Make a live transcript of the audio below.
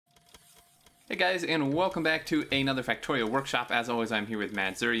Hey guys, and welcome back to another Factorio Workshop. As always, I'm here with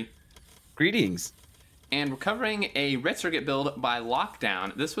Mad Zuri. Greetings. And we're covering a red circuit build by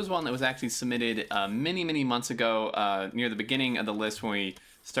Lockdown. This was one that was actually submitted many months ago, near the beginning of the list when we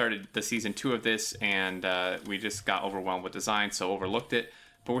started the season 2 of this, and we just got overwhelmed with design, so overlooked it.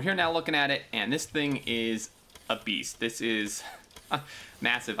 But we're here now looking at it, and this thing is a beast. This is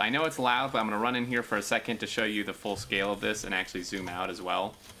massive. I know it's loud, but I'm going to run in here for a second to show you the full scale of this and actually zoom out as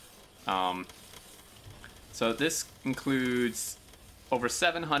well. So this includes over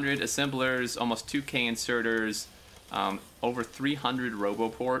 700 assemblers, almost 2K inserters, over 300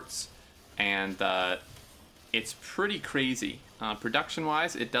 roboports, and it's pretty crazy.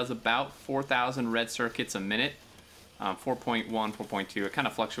 Production-wise, it does about 4,000 red circuits a minute, 4.1, 4.2. It kind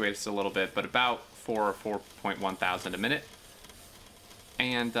of fluctuates a little bit, but about 4 or 4.1 thousand a minute.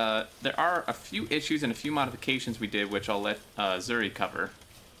 And there are a few issues and a few modifications we did, which I'll let Zuri cover.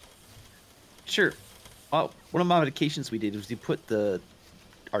 Sure. One of the modifications we did was we put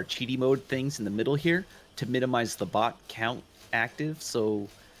our cheaty mode things in the middle here to minimize the bot count active. So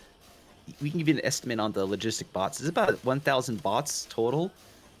we can give you an estimate on the logistic bots. It's about 1,000 bots total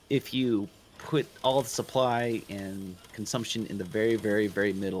if you put all the supply and consumption in the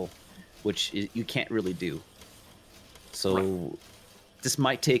very middle, which you can't really do. So right. This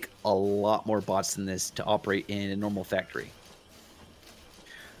might take a lot more bots than this to operate in a normal factory.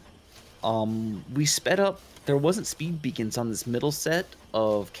 We sped up. There wasn't speed beacons on this middle set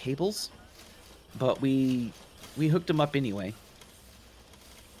of cables, but we hooked them up anyway.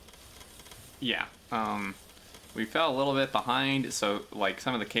 Yeah, we fell a little bit behind, so like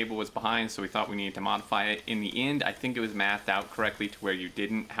some of the cable was behind, so we thought we needed to modify it. In the end, I think it was mathed out correctly to where you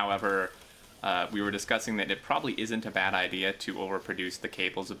didn't. However, we were discussing that it probably isn't a bad idea to overproduce the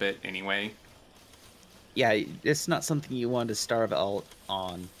cables a bit anyway. Yeah, it's not something you want to starve out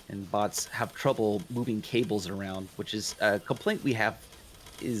on, and bots have trouble moving cables around, which is a complaint we have,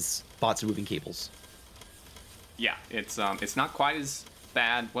 is bots moving cables. Yeah, it's not quite as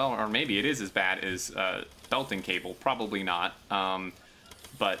bad, well, or maybe it is as bad as belting cable, probably not,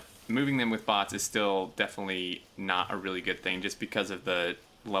 but moving them with bots is still definitely not a really good thing, just because of the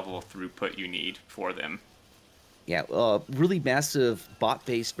level of throughput you need for them. Yeah, really massive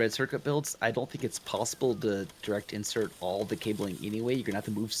bot-based red circuit builds, I don't think it's possible to direct insert all the cabling anyway. You're going to have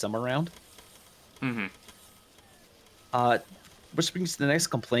to move some around. Mm-hmm. Which brings to the next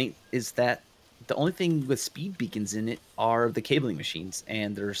complaint, is that the only thing with speed beacons in it are the cabling machines,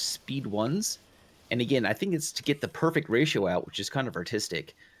 and they're speed ones. And again, I think it's to get the perfect ratio out, which is kind of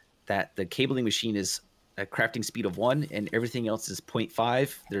artistic, that the cabling machine is a crafting speed of 1, and everything else is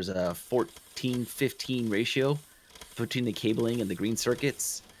 0.5. There's a 14-15 ratio between the cabling and the green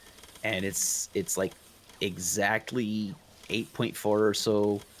circuits, and it's like exactly 8.4 or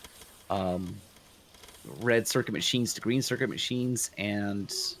so red circuit machines to green circuit machines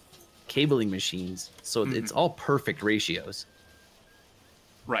and cabling machines, so it's all perfect ratios.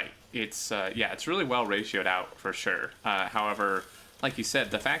 Right. It's yeah, it's really well ratioed out for sure. However, like you said,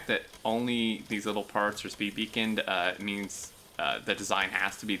 the fact that only these little parts are speed beaconed means the design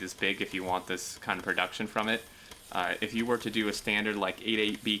has to be this big if you want this kind of production from it. If you were to do a standard like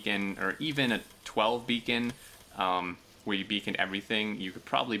 8.8 beacon or even a 12 beacon where you beaconed everything, you could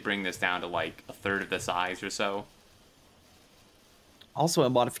probably bring this down to like a third of the size or so. Also, a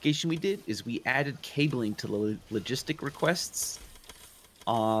modification we did is we added cabling to the logistic requests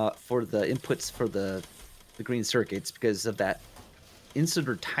for the inputs for the green circuits, because of that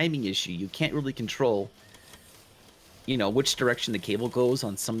inserter timing issue. You can't really control, which direction the cable goes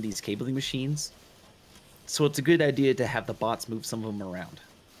on some of these cabling machines. So it's a good idea to have the bots move some of them around.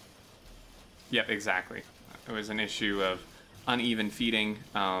 Yep, exactly. It was an issue of uneven feeding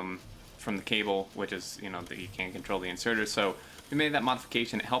from the cable, which is, that you can't control the inserter. So we made that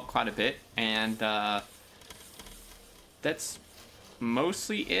modification. It helped quite a bit, and that's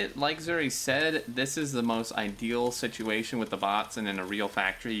mostly it. Like Zuri said, this is the most ideal situation with the bots, and in a real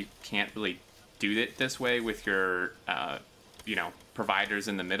factory, you can't really do it this way with your, providers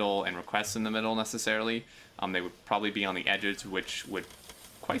in the middle and requests in the middle necessarily. They would probably be on the edges, which would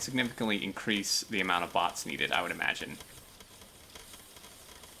quite significantly increase the amount of bots needed, I would imagine.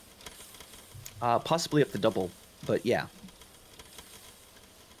 Possibly up to double, but yeah.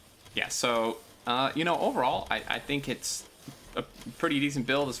 Yeah, so, overall, I think it's a pretty decent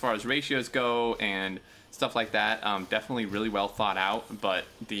build as far as ratios go and stuff like that. Definitely really well thought out, but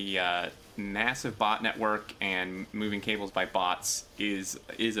the massive bot network and moving cables by bots is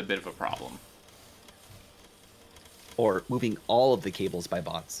a bit of a problem. Or moving all of the cables by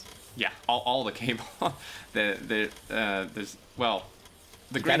bots. Yeah, all the cable. There's, well,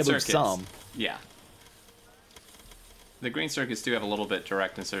 The You green gotta move circuits, some. yeah. The green circuits do have a little bit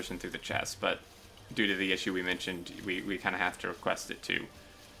direct insertion through the chest, but due to the issue we mentioned, we kind of have to request it too.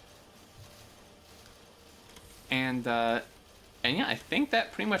 And yeah, I think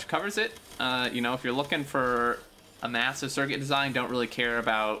that pretty much covers it. You know, if you're looking for a massive circuit design, don't really care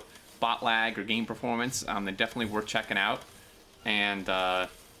about bot lag or game performance, they're definitely worth checking out. And yeah,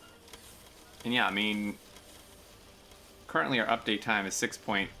 I mean, currently our update time is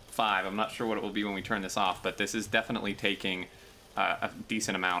 6.5. I'm not sure what it will be when we turn this off, but this is definitely taking a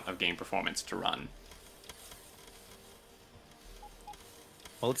decent amount of game performance to run.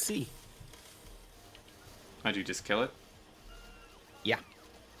 Well, let's see. Did you just kill it? Yeah.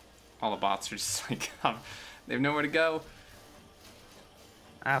 All the bots are just like, they have nowhere to go.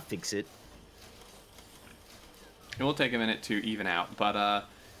 I'll fix it. It will take a minute to even out, but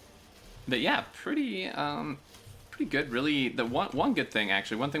yeah, pretty good. Really, the one good thing,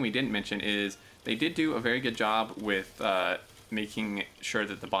 actually, one thing we didn't mention is they did do a very good job with making sure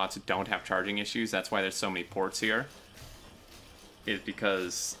that the bots don't have charging issues. That's why there's so many ports here. Is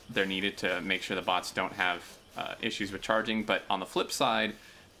because they're needed to make sure the bots don't have issues with charging. But on the flip side,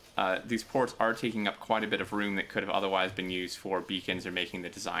 these ports are taking up quite a bit of room that could have otherwise been used for beacons or making the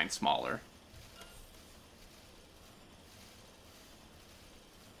design smaller.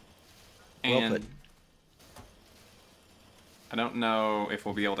 Well put. I don't know if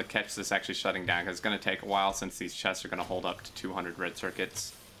we'll be able to catch this actually shutting down, because it's going to take a while since these chests are going to hold up to 200 red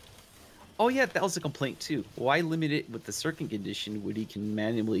circuits. Oh yeah, that was a complaint too. Why limit it with the circuit condition when he can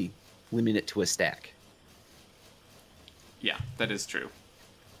manually limit it to a stack? Yeah, that is true.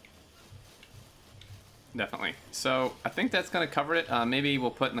 Definitely. So I think that's going to cover it. Maybe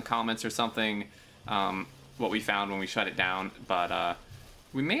we'll put in the comments or something what we found when we shut it down. But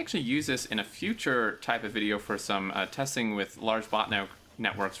we may actually use this in a future type of video for some testing with large bot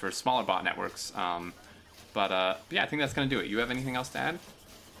networks for smaller bot networks. But yeah, I think that's going to do it. You have anything else to add?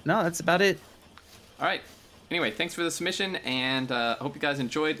 No, that's about it. All right. Anyway, thanks for the submission, and I hope you guys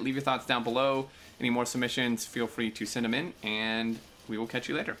enjoyed. Leave your thoughts down below. Any more submissions, feel free to send them in, and we will catch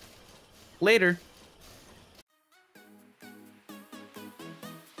you later. Later.